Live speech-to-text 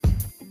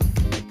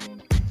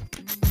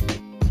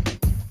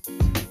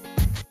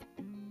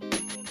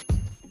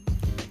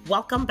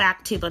Welcome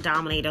back to the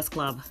Dominators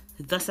Club.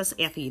 This is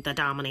Effie, the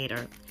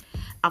Dominator.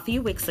 A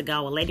few weeks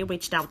ago, a lady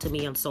reached out to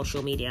me on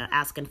social media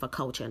asking for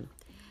coaching.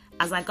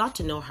 As I got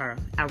to know her,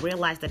 I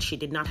realized that she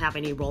did not have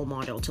any role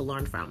model to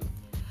learn from.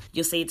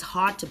 You see, it's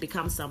hard to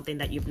become something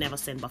that you've never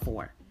seen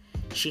before.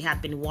 She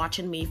had been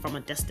watching me from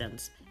a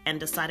distance and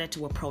decided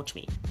to approach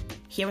me.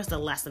 Here is the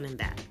lesson in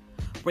that.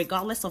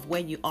 Regardless of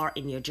where you are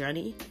in your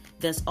journey,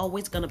 there's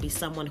always going to be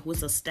someone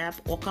who's a step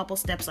or couple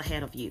steps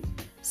ahead of you,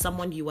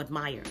 someone you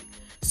admire,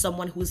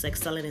 someone who's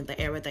excelling in the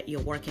area that you're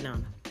working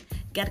on.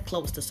 Get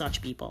close to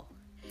such people.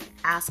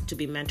 Ask to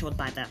be mentored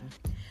by them.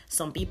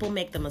 Some people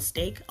make the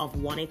mistake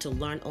of wanting to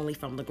learn only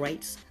from the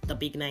greats, the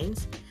big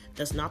names.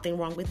 There's nothing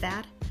wrong with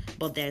that,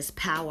 but there's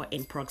power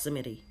in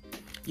proximity.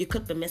 You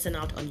could be missing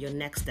out on your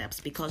next steps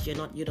because you're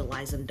not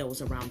utilizing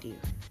those around you.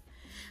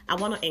 I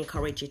want to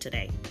encourage you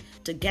today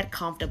to get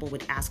comfortable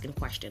with asking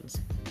questions.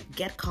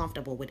 Get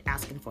comfortable with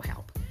asking for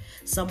help.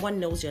 Someone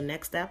knows your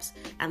next steps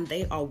and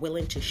they are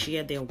willing to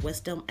share their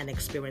wisdom and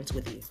experience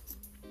with you.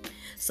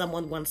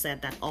 Someone once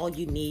said that all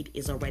you need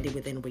is already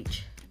within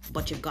reach,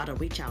 but you've got to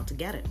reach out to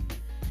get it.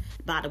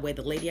 By the way,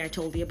 the lady I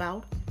told you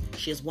about,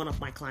 she is one of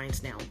my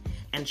clients now,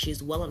 and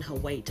she's well on her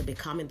way to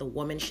becoming the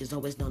woman she's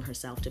always known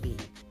herself to be.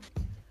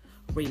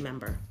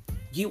 Remember,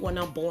 you were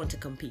not born to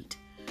compete.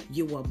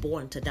 You were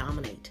born to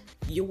dominate.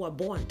 You were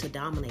born to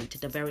dominate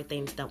the very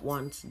things that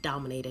once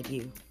dominated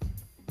you.